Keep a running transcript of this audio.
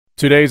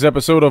Today's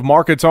episode of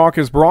Market Talk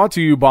is brought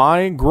to you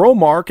by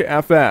Growmark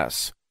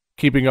FS.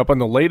 Keeping up on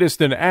the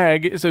latest in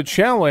ag is a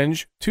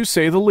challenge, to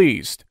say the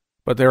least,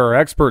 but there are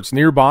experts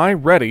nearby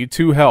ready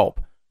to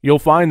help. You'll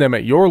find them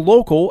at your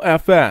local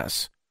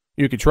FS.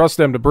 You can trust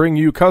them to bring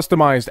you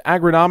customized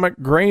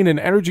agronomic, grain, and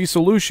energy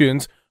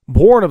solutions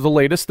born of the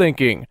latest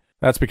thinking.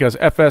 That's because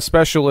FS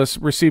specialists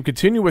receive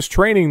continuous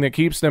training that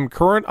keeps them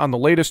current on the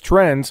latest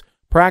trends,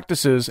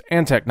 practices,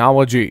 and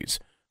technologies.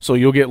 So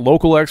you'll get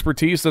local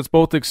expertise that's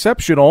both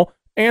exceptional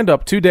and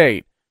up to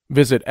date.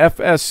 Visit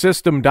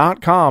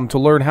fssystem.com to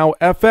learn how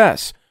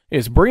FS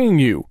is bringing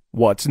you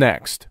what's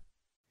next.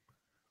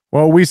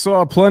 Well, we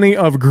saw plenty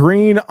of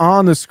green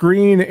on the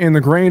screen in the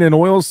grain and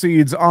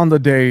oilseeds on the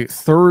day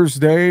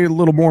Thursday. A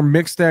little more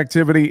mixed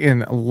activity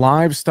in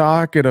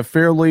livestock and a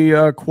fairly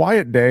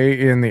quiet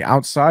day in the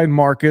outside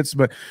markets,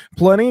 but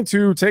plenty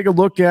to take a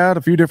look at,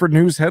 a few different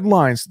news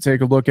headlines to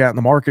take a look at in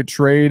the market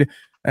trade.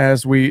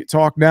 As we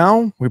talk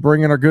now, we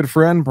bring in our good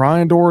friend,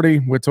 Bryan Doherty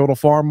with Total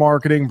Farm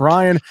Marketing.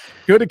 Bryan,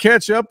 good to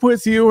catch up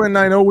with you. And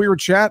I know we were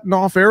chatting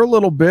off air a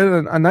little bit.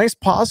 A nice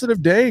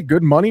positive day,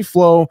 good money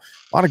flow,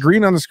 a lot of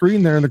green on the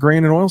screen there in the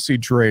grain and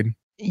oilseed trade.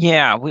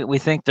 Yeah, we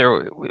think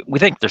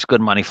there's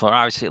good money flow.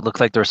 Obviously, it looked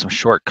like there was some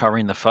short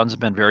covering. The funds have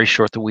been very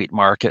short the wheat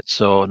market.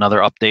 So another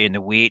update in the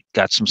wheat,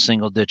 got some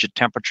single-digit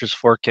temperatures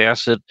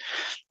forecasted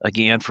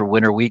again for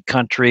winter wheat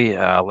country,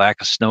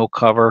 lack of snow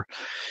cover.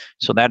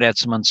 So that adds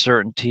some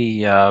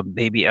uncertainty,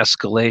 maybe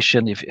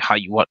escalation,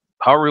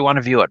 however you want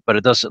to view it. But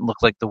it doesn't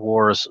look like the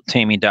war is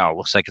taming down. It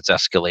looks like it's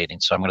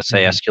escalating. So I'm going to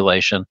say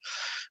escalation,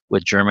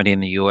 with Germany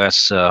and the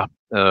U.S.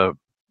 I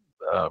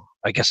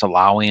guess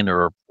allowing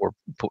or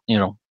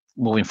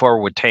moving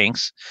forward with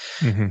tanks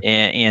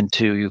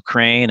into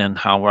Ukraine, and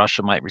how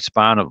Russia might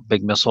respond to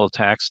big missile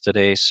attacks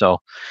today. So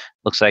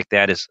looks like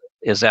that is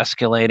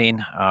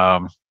escalating.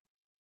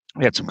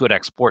 We had some good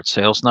export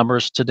sales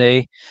numbers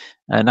today,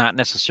 not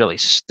necessarily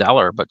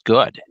stellar, but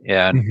good.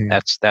 And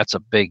that's a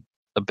big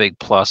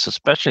plus,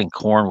 especially in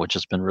corn, which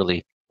has been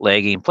really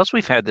lagging. Plus,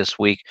 we've had this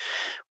week,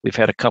 we've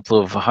had a couple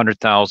of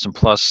 100,000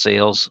 plus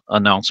sales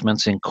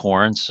announcements in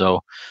corn. So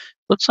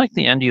looks like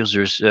the end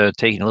users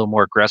taking a little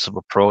more aggressive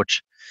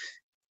approach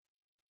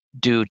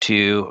due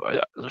to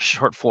a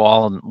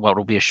shortfall, and what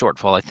will be a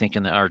shortfall, I think,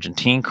 in the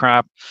Argentine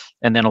crop,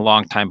 and then a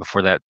long time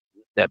before that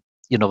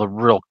the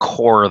real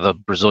core of the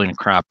Brazilian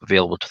crop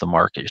available to the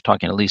market. You're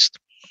talking at least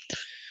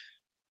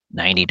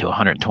 90 to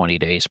 120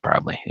 days,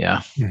 probably.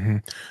 Yeah.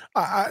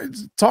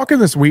 Talking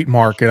this wheat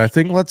market, I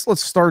think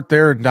let's start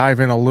there and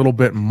dive in a little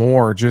bit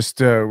more.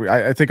 Just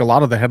I think a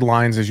lot of the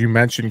headlines, as you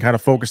mentioned, kind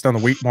of focused on the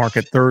wheat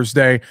market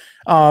Thursday.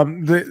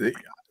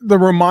 The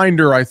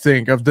reminder, I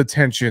think, of the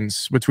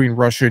tensions between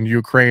Russia and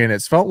Ukraine.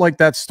 It's felt like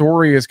that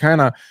story is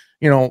kind of,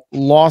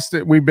 lost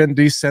it. We've been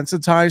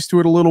desensitized to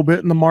it a little bit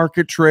in the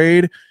market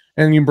trade.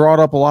 And you brought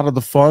up a lot of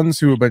the funds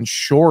who have been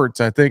short.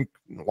 I think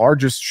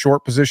largest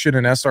short position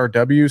in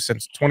SRW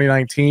since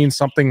 2019,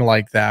 something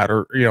like that,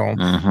 or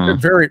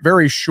very,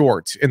 very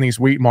short in these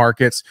wheat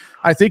markets.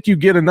 I think you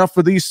get enough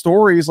of these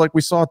stories like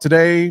we saw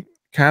today,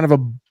 kind of a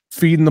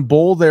feeding the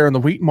bull there in the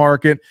wheat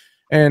market.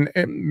 And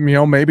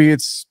maybe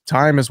it's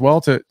time as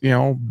well to,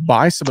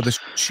 buy some of this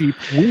cheap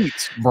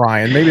wheat,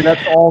 Bryan. Maybe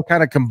that's all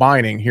kind of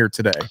combining here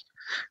today.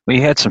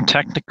 We had some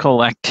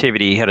technical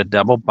activity, had a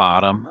double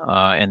bottom,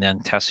 and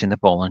then testing the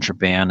Bollinger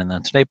Band. And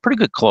then today, pretty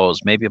good close,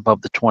 maybe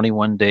above the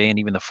 21-day and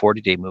even the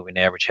 40-day moving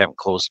average. Haven't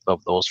closed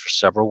above those for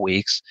several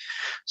weeks.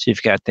 So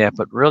you've got that.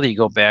 But really, you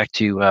go back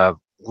to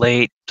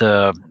late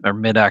or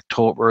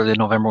mid-October, early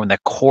November, when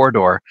that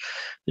corridor,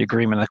 the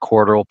agreement in the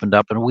corridor opened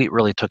up, and wheat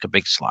really took a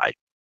big slide.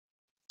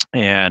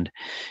 And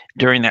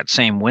during that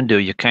same window,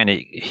 you kind of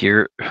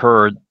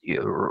heard,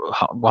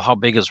 how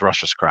big is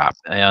Russia's crop,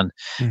 and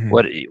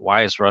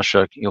why is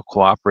Russia,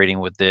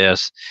 cooperating with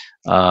this?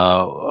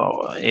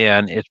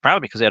 And it's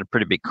probably because they had a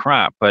pretty big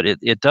crop, but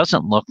it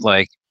doesn't look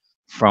like,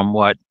 from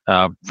what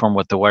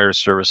the wire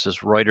services,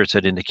 Reuters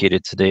had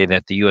indicated today,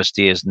 that the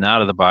USDA is not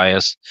of the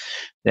bias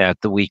that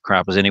the wheat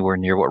crop is anywhere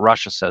near what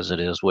Russia says it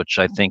is, which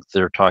I think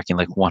they're talking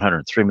like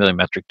 103 million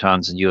metric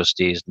tons, and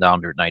USDA is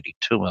down to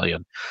 92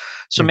 million.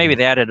 So maybe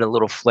that added a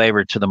little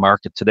flavor to the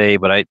market today.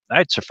 But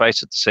I'd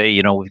suffice it to say,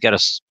 we've got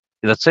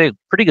let's say a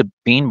pretty good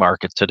bean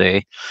market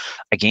today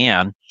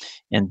again,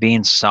 and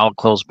beans solid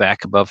close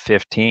back above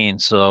 15.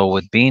 So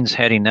with beans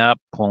heading up,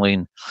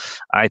 pulling,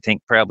 I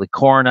think, probably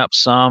corn up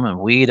some and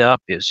wheat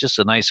up. It's just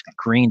a nice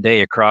green day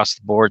across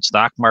the board.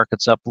 Stock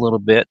market's up a little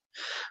bit,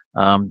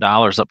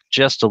 dollars up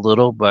just a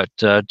little, but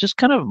just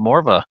kind of more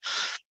of a,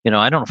 I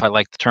don't know if I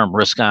like the term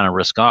risk on and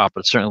risk off,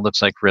 but it certainly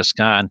looks like risk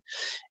on.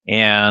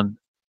 And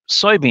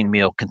soybean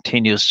meal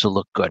continues to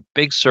look good.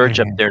 Big surge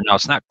up there. Now,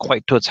 it's not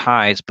quite to its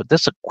highs, but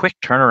this is a quick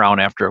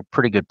turnaround after a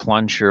pretty good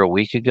plunge here a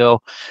week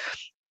ago.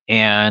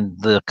 And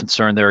the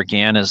concern there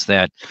again is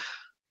that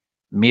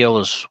meal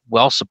is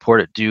well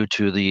supported due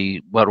to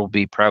what will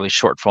be probably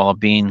shortfall of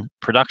bean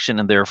production,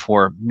 and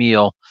therefore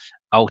meal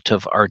out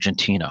of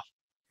Argentina.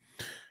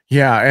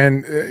 Yeah,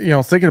 and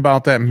thinking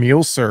about that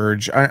meal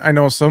surge, I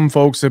know some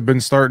folks have been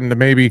starting to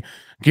maybe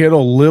get a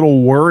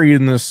little worried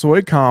in the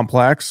soy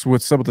complex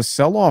with some of the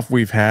sell-off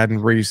we've had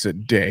in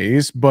recent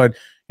days. But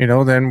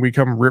then we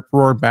come rip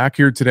roaring back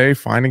here today,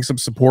 finding some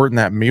support in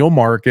that meal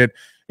market.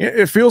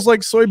 It feels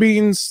like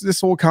soybeans,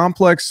 this whole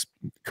complex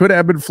could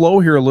ebb and flow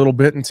here a little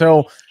bit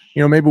until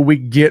maybe we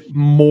get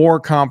more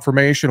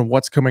confirmation of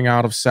what's coming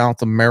out of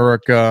South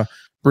America.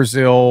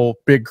 Brazil,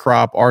 big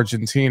crop,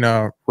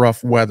 Argentina,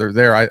 rough weather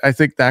there. I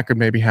think that could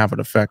maybe have an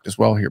effect as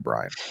well here,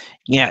 Bryan.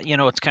 Yeah,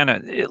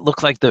 it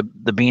looked like the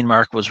bean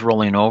market was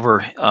rolling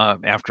over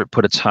after it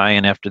put its high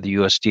in after the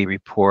USD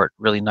report.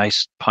 Really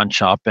nice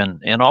punch up,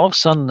 and all of a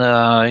sudden,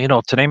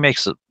 today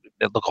makes it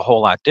look a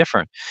whole lot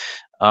different.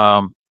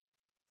 Um,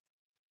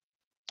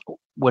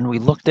 when we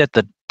looked at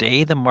the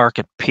day the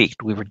market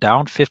peaked, we were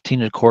down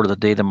 15 and a quarter the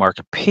day the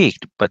market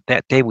peaked, but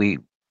that day we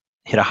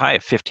hit a high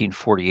of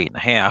 1548 and a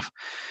half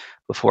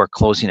before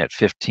closing at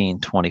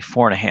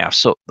 1524 and a half.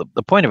 So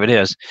the point of it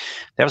is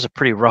that was a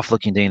pretty rough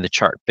looking day in the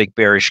chart. Big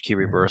bearish key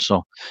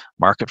reversal.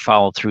 Market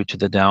followed through to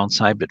the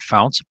downside, but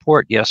found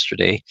support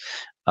yesterday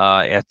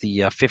at the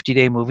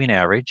 50-day moving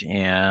average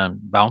and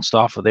bounced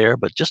off of there.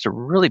 But just a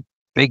really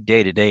big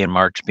day today in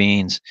March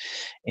beans,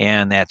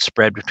 and that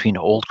spread between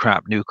old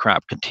crop, new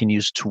crop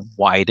continues to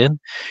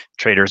widen.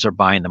 Traders are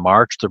buying the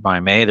March, they're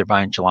buying May, they're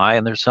buying July,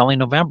 and they're selling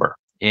November.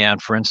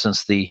 And for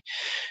instance, the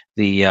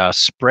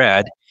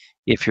spread,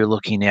 if you're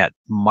looking at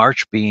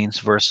March beans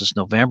versus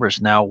November,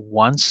 is now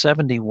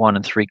 171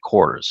 and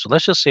 3/4. So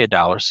let's just say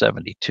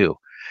 $1.72. To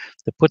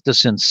put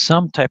this in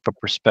some type of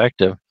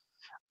perspective,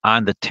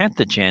 on the 10th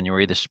of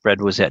January, the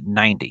spread was at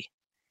 90.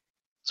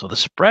 So the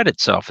spread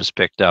itself has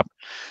picked up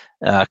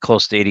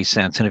close to 80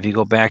 cents. And if you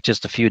go back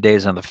just a few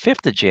days on the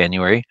 5th of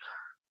January,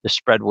 the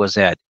spread was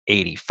at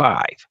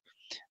 85.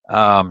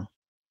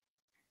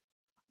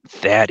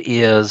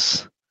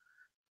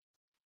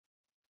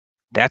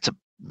 That's a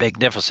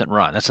magnificent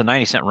run. That's a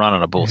 90-cent run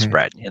on a bull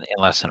spread in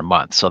less than a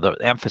month. So the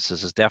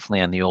emphasis is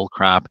definitely on the old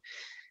crop.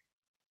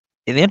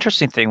 And the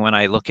interesting thing when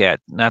I look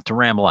at, not to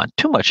ramble on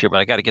too much here, but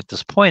I got to get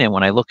this point in,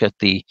 when I look at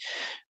the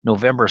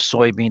November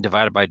soybean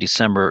divided by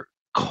December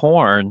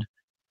corn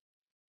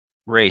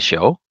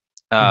ratio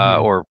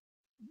or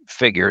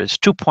figure, it's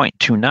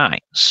 2.29.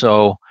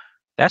 So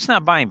that's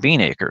not buying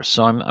bean acres.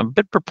 So I'm a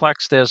bit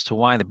perplexed as to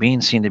why the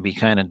beans seem to be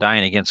kind of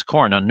dying against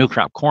corn. Now, new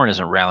crop corn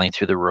isn't rallying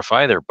through the roof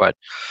either, but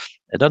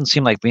it doesn't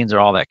seem like beans are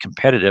all that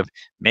competitive.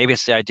 Maybe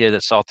it's the idea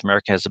that South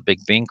America has a big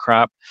bean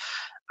crop.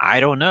 I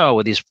don't know.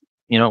 With these,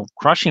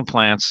 crushing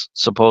plants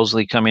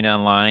supposedly coming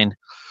online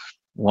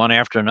one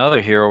after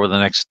another here over the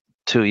next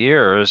 2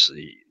 years,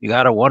 you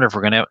got to wonder if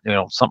we're going to,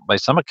 by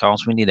some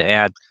accounts, we need to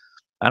add,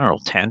 I don't know,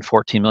 10,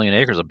 14 million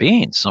acres of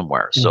beans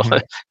somewhere. So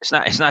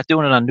it's not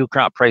doing it on new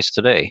crop price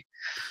today.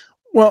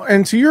 Well,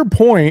 and to your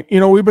point,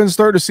 we've been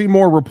starting to see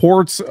more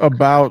reports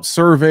about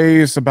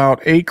surveys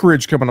about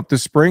acreage coming up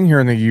this spring here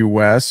in the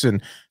U.S. and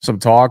some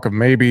talk of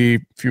maybe a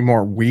few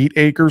more wheat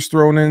acres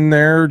thrown in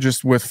there,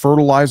 just with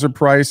fertilizer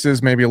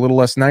prices, maybe a little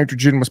less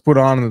nitrogen was put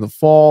on in the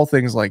fall,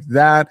 things like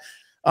that.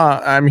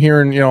 I'm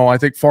hearing, I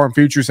think Farm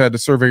Futures had a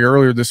survey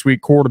earlier this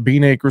week, quarter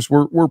bean acres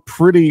were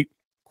pretty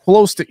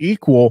close to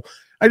equal.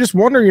 I just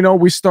wonder,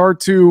 we start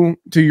to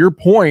your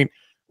point,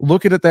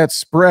 looking at that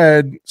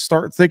spread,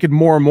 start thinking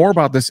more and more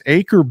about this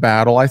acre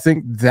battle. I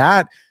think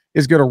that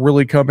is going to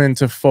really come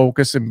into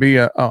focus and be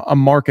a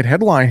market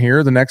headline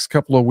here the next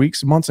couple of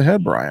weeks, months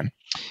ahead, Bryan.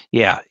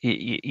 Yeah,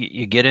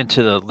 you get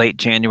into the late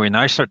January.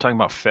 Now I start talking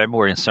about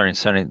February and starting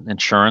setting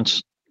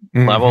insurance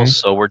levels.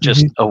 So we're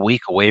just a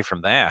week away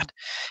from that.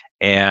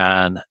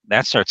 And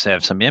that starts to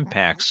have some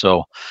impact.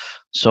 So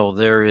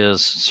there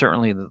is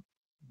certainly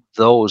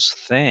those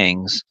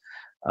things.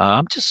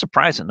 I'm just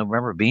surprised that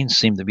November beans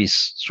seem to be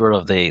sort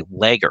of a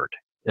laggard.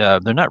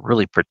 They're not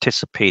really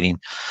participating.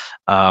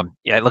 I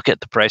look at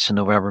the price of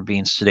November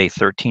beans today,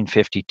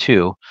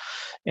 $13.52,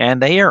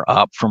 and they are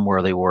up from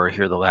where they were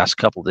here the last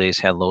couple of days.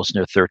 Had lows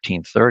near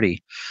 $13.30,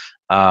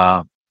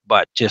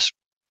 but just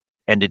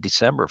ended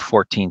December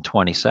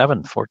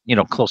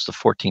 $14.27, close to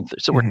 $14.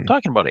 So we're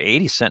talking about an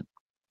 80-cent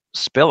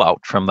spill out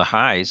from the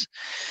highs,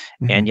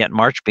 and yet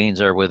March beans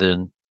are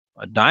within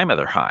a dime of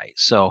their high,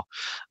 so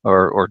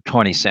or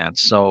 20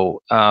 cents.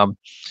 So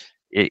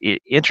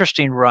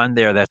interesting run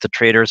there that the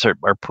traders are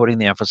putting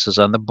the emphasis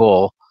on the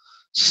bull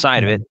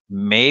side of it.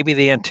 Maybe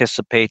they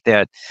anticipate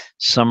that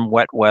some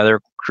wet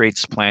weather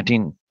creates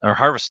planting or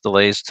harvest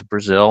delays to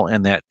Brazil,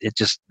 and that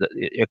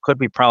it could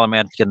be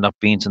problematic to get enough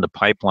beans in the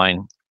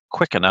pipeline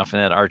quick enough,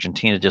 and that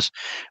Argentina, just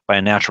by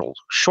a natural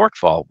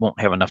shortfall,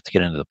 won't have enough to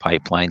get into the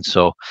pipeline.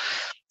 So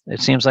it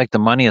seems like the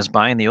money is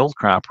buying the old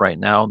crop right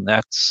now, and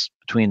that's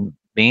between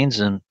beans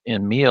and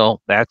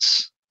meal.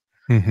 That's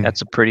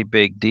a pretty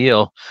big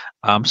deal.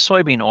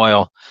 Soybean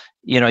oil,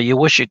 you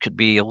wish it could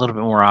be a little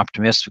bit more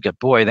optimistic. But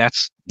boy,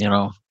 that's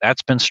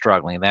been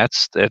struggling.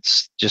 That's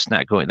just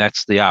not going.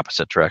 That's the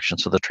opposite direction.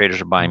 So the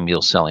traders are buying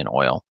meal, selling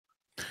oil.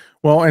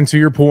 Well, and to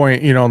your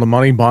point, the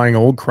money buying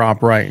old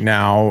crop right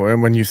now.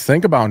 And when you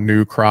think about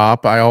new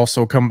crop, I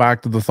also come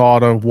back to the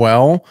thought of,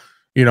 well,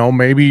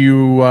 maybe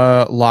you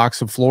lock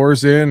some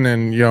floors in,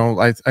 and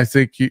I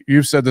think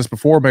you've said this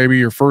before. Maybe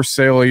your first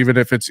sale, even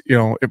if it's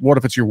what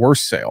if it's your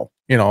worst sale,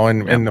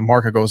 and the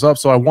market goes up.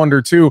 So I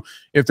wonder too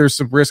if there's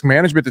some risk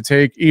management to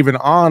take even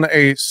on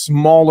a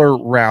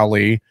smaller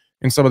rally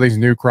in some of these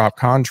new crop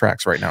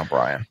contracts right now,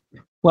 Bryan.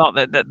 Well,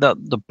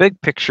 the big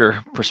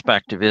picture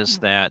perspective is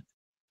that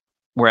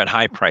we're at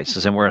high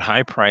prices, and we're at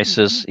high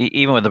prices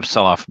even with the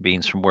sell-off of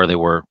beans from where they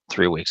were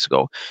 3 weeks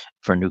ago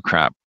for a new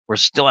crop. We're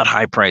still at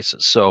high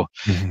prices. So,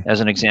 as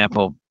an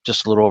example,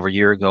 just a little over a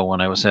year ago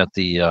when I was at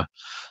the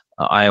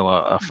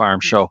Iowa farm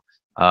show,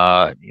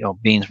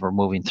 beans were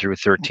moving through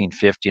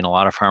 13.50, and a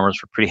lot of farmers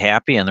were pretty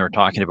happy, and they were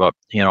talking about,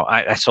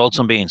 I sold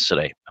some beans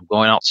today. I'm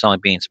going out selling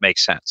beans.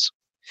 Makes sense.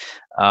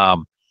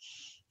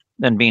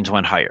 Then beans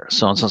went higher.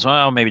 So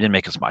well, maybe it didn't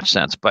make as much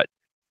sense, but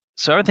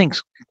so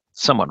everything's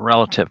somewhat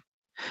relative.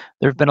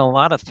 There have been a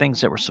lot of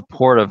things that were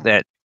supportive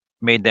that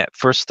made that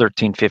first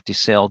 13.50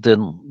 sale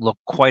didn't look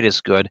quite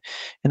as good,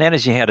 and that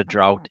is you had a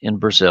drought in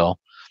Brazil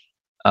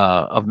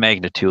of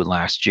magnitude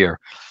last year.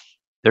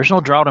 There's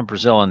no drought in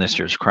Brazil in this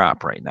year's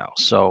crop right now.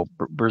 So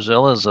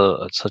Brazil is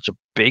such a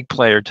big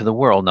player to the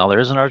world. Now there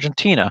is in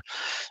Argentina,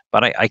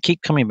 but I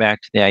keep coming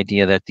back to the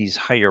idea that these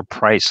higher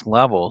price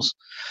levels,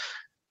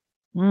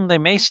 they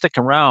may stick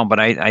around, but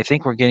I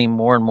think we're getting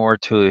more and more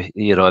to,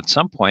 at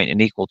some point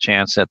an equal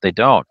chance that they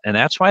don't. And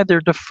that's why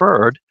they're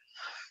deferred,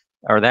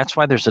 or that's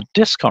why there's a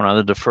discount on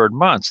the deferred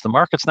months. The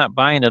market's not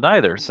buying it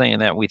either, saying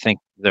that we think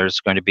there's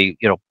going to be,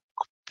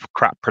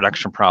 crop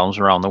production problems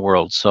around the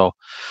world. So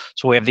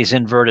we have these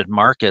inverted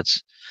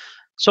markets.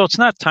 So it's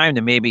not time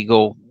to maybe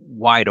go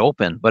wide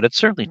open, but it's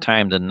certainly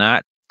time to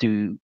not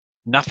do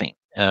nothing.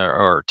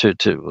 Or to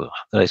did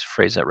I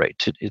phrase that right?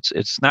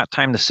 It's not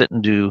time to sit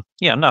and do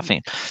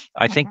nothing.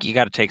 I think you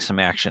got to take some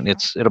action.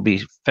 It'll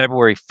be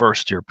February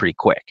 1st here pretty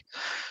quick,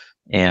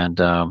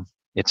 and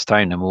it's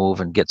time to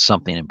move and get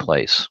something in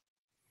place.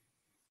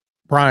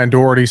 Bryan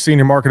Doherty,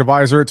 Senior Market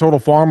Advisor at Total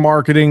Farm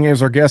Marketing,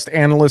 is our guest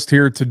analyst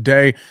here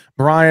today.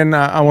 Bryan,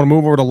 I want to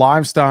move over to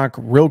livestock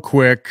real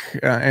quick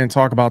and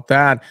talk about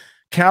that.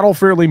 Cattle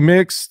fairly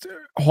mixed.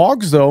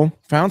 Hogs, though,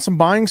 found some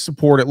buying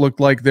support. It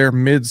looked like they're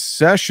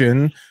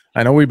mid-session.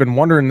 I know we've been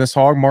wondering in this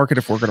hog market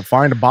if we're going to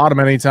find a bottom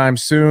anytime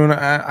soon.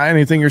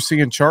 Anything you're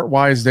seeing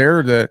chart-wise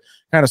there to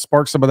kind of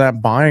spark some of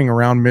that buying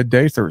around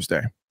midday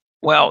Thursday?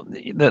 Well,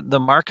 the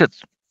market,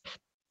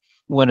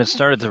 when it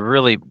started to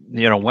really,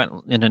 went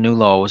into new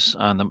lows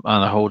on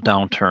the whole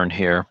downturn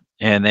here,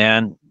 and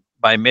then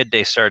by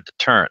midday started to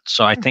turn.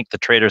 So I think the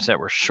traders that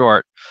were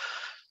short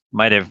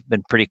might have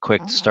been pretty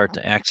quick to start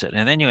to exit,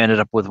 and then you ended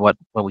up with what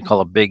we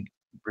call a big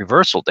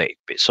reversal date.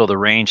 So the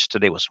range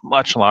today was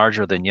much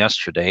larger than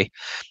yesterday,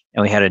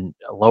 and we had a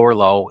lower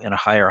low and a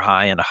higher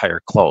high and a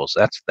higher close.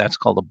 That's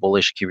called a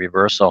bullish key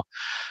reversal.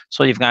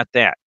 So you've got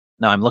that.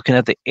 Now I'm looking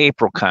at the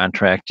April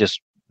contract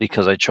just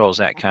because I chose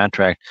that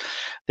contract.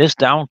 This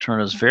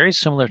downturn is very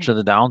similar to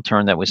the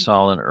downturn that we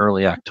saw in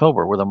early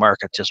October, where the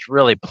market just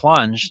really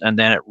plunged and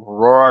then it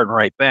roared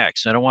right back.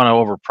 So I don't want to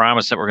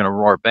overpromise that we're going to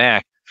roar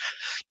back,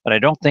 but I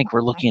don't think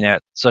we're looking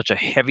at such a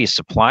heavy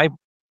supply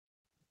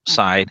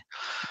side.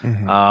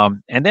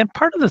 And then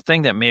part of the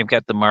thing that may have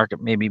got the market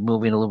maybe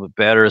moving a little bit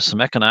better is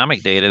some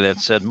economic data that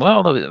said,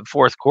 well, the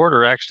fourth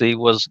quarter actually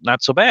was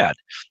not so bad.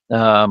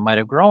 Might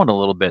have grown a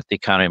little bit, the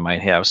economy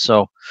might have.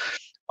 So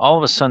all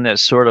of a sudden that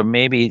sort of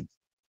maybe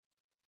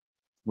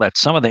let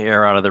some of the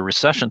air out of the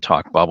recession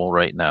talk bubble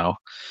right now.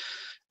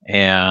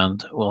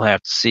 And we'll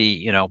have to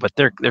see, but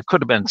there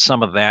could have been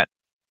some of that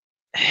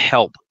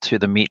help to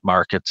the meat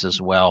markets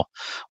as well.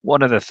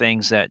 One of the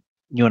things that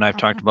you and I've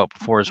talked about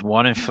before is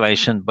one,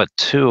 inflation, but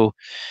two,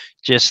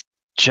 just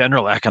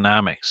general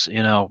economics.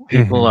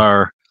 People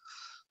are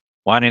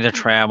wanting to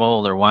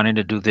travel, they're wanting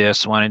to do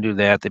this, wanting to do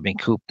that. They've been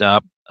cooped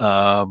up,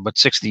 but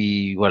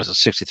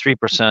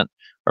 63%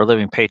 are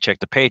living paycheck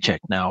to paycheck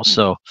now.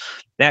 So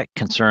that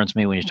concerns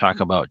me when you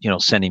talk about,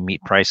 sending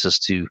meat prices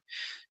to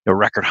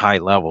record high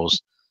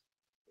levels.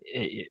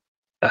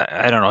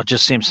 I don't know. It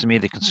just seems to me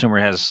the consumer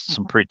has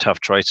some pretty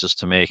tough choices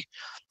to make.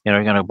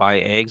 You're going to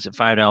buy eggs at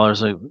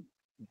 $5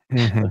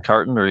 a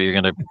carton, or you're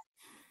going to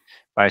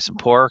buy some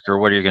pork, or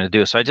what are you going to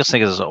do? So I just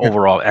think it's an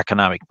overall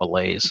economic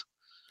malaise.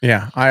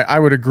 Yeah, I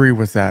would agree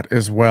with that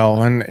as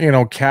well. And,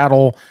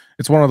 cattle,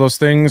 it's one of those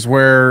things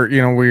where,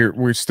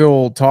 we're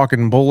still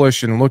talking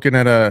bullish and looking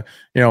at a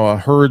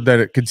herd that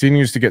it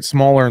continues to get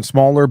smaller and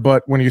smaller.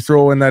 But when you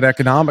throw in that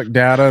economic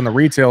data and the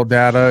retail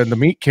data and the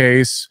meat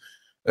case,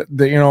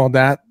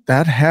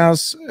 that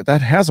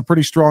has a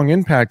pretty strong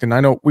impact. And I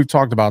know we've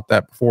talked about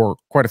that before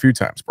quite a few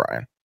times,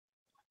 Bryan.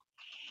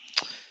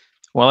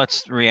 Well,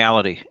 that's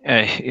reality.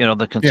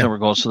 The consumer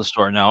goes to the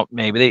store now.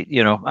 Maybe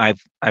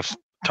I've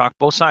talked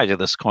both sides of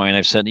this coin.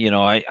 I've said,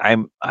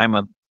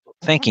 I'm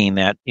thinking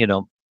that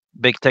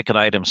big ticket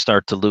items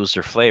start to lose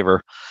their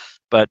flavor,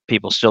 but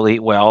people still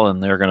eat well,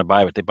 and they're going to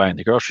buy what they buy in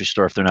the grocery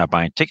store if they're not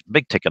buying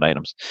big ticket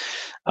items.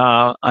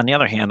 On the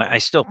other hand, I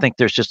still think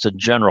there's just a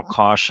general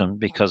caution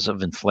because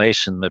of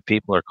inflation that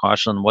people are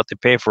cautious on what they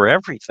pay for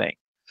everything.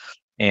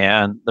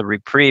 And the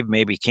reprieve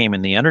maybe came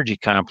in the energy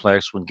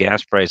complex when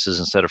gas prices,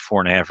 instead of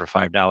 $4.50 or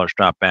 $5,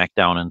 dropped back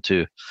down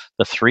into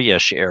the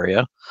 3-ish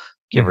area,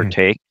 give or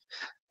take.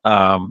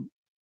 But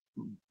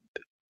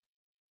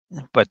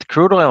the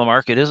crude oil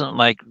market isn't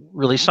like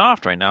really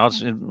soft right now.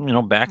 It's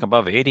back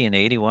above 80 and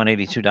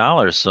 $81,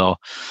 $82. So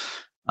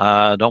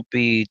don't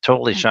be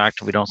totally shocked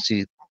if we don't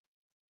see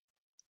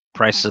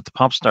prices at the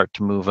pump start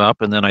to move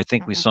up. And then I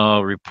think we saw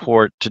a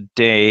report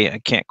today, I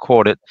can't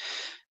quote it,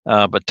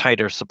 but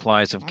tighter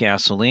supplies of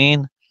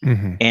gasoline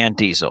and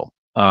diesel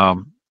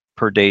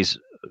per day's,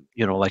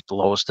 like the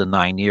lowest in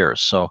 9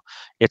 years. So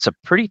it's a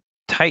pretty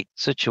tight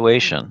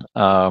situation.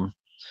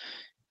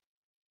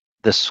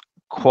 This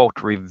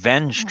quote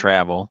revenge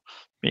travel,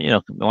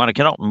 want to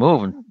get out and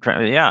move and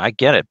yeah, I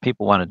get it.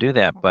 People want to do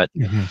that, but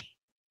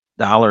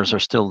dollars are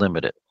still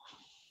limited.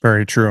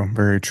 Very true.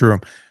 Very true. How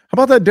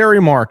about that dairy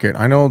market?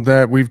 I know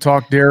that we've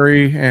talked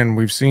dairy and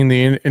we've seen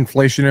the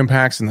inflation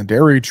impacts in the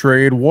dairy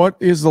trade. What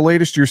is the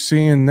latest you're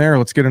seeing there?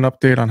 Let's get an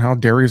update on how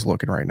dairy is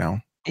looking right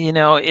now.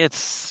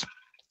 It's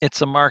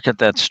a market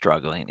that's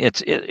struggling.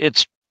 It's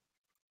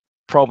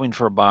probing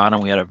for a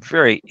bottom. We had a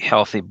very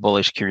healthy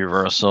bullish key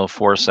reversal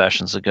 4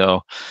 sessions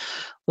ago.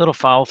 Little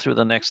follow through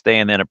the next day,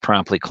 and then it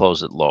promptly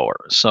closed it lower.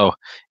 So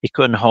it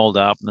couldn't hold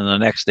up. And then the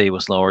next day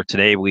was lower.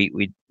 Today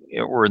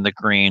we're in the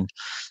green.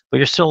 But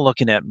you're still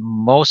looking at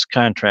most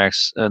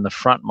contracts in the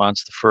front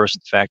months, first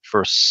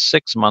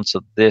 6 months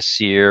of this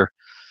year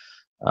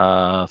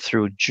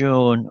through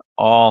June,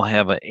 all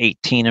have an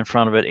 18 in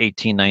front of it,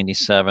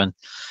 18.97.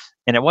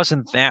 And it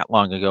wasn't that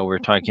long ago. We were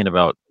talking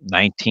about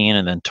 19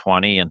 and then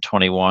 20 and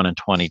 21 and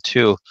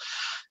 22.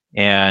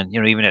 And,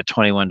 even at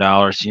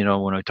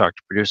 $21, when we talk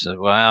to producers,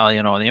 well, the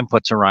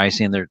inputs are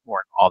rising. They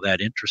weren't all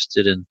that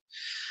interested in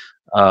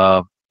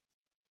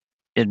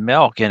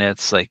milk. And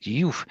it's like,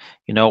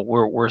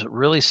 we're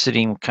really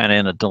sitting kind of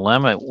in a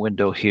dilemma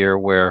window here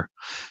where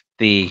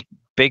the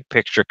big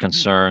picture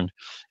concern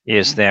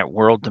is that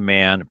world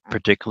demand,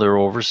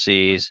 particularly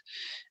overseas,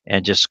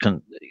 and just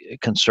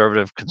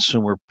conservative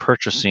consumer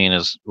purchasing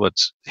is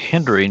what's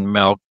hindering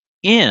milk,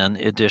 in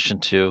addition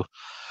to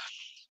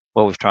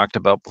what we've talked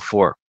about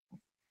before.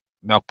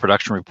 Milk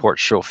production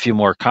reports show a few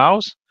more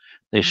cows.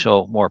 They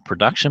show more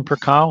production per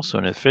cow, so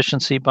an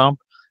efficiency bump,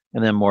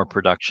 and then more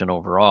production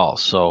overall.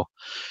 So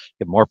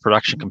you have more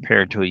production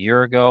compared to a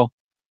year ago,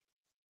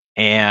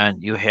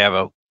 and you have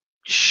a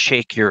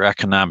shakier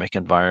economic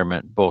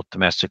environment, both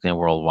domestically and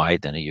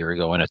worldwide, than a year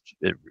ago. And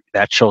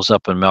that shows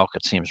up in milk,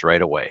 it seems,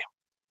 right away.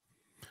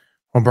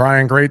 Well,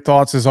 Bryan, great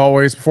thoughts as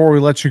always. Before we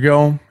let you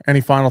go,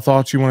 any final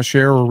thoughts you want to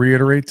share or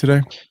reiterate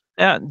today?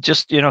 Yeah,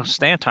 just,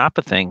 stay on top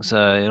of things.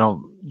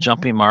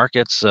 Jumping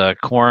markets,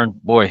 corn,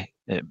 boy,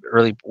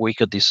 early week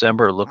of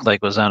December, it looked like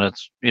it was on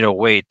its,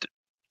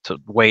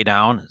 way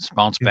down. It's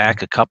bounced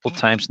back a couple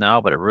times now,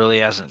 but it really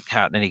hasn't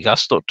gotten any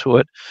gusto to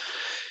it.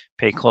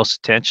 Pay close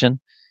attention.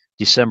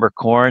 December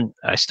corn,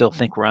 I still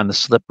think we're on the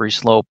slippery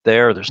slope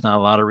there. There's not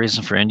a lot of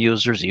reason for end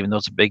users, even though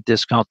it's a big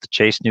discount, to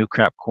chase new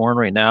crop corn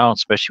right now,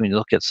 especially when you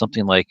look at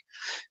something like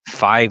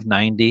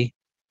 $5.90.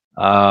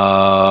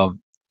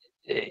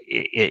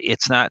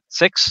 It's not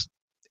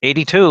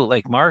 $6.82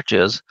 like March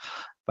is,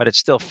 but it's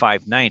still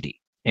 $5.90.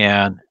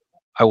 And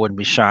I wouldn't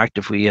be shocked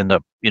if we end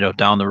up,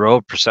 down the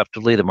road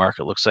perceptibly, the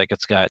market looks like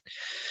it's got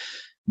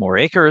more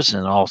acres,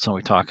 and all of a sudden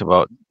we talk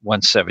about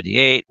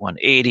 178,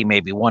 180,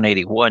 maybe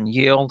 181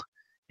 yield,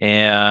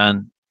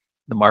 and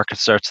the market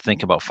starts to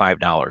think about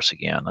 $5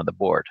 again on the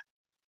board.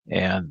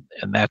 And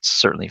that's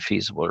certainly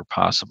feasible or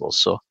possible.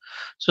 So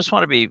just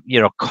want to be,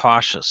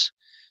 cautious,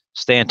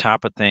 stay on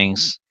top of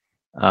things,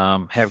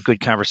 have good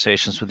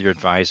conversations with your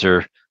advisor.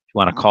 If you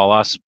want to call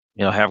us,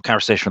 have a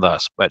conversation with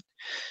us. But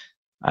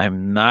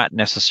I'm not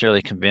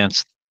necessarily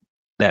convinced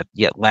that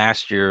yet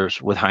last year's,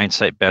 with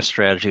hindsight, best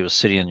strategy was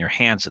sitting in your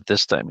hands at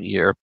this time of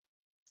year,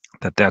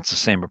 that's the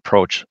same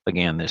approach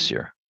again this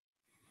year.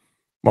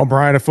 Well,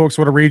 Bryan, if folks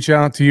want to reach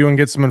out to you and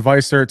get some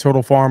advice there at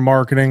Total Farm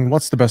Marketing,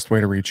 what's the best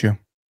way to reach you?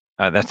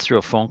 That's through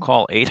a phone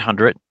call,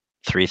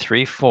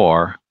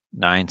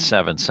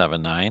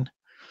 800-334-9779,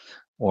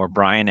 or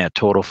Bryan at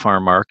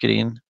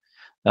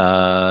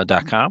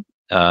totalfarmmarketing.com.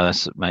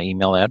 That's my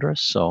email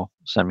address, so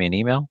send me an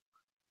email.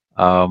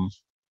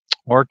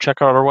 Or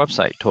check out our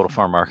website,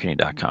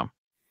 totalfarmmarketing.com.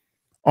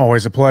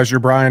 Always a pleasure.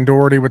 Bryan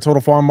Doherty with Total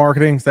Farm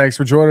Marketing. Thanks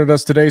for joining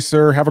us today,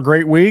 sir. Have a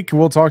great week.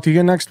 We'll talk to you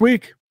again next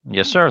week.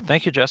 Yes, sir.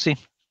 Thank you, Jesse.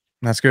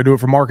 That's going to do it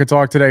for Market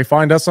Talk today.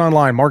 Find us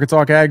online,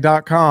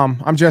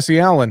 markettalkag.com. I'm Jesse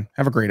Allen.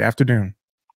 Have a great afternoon.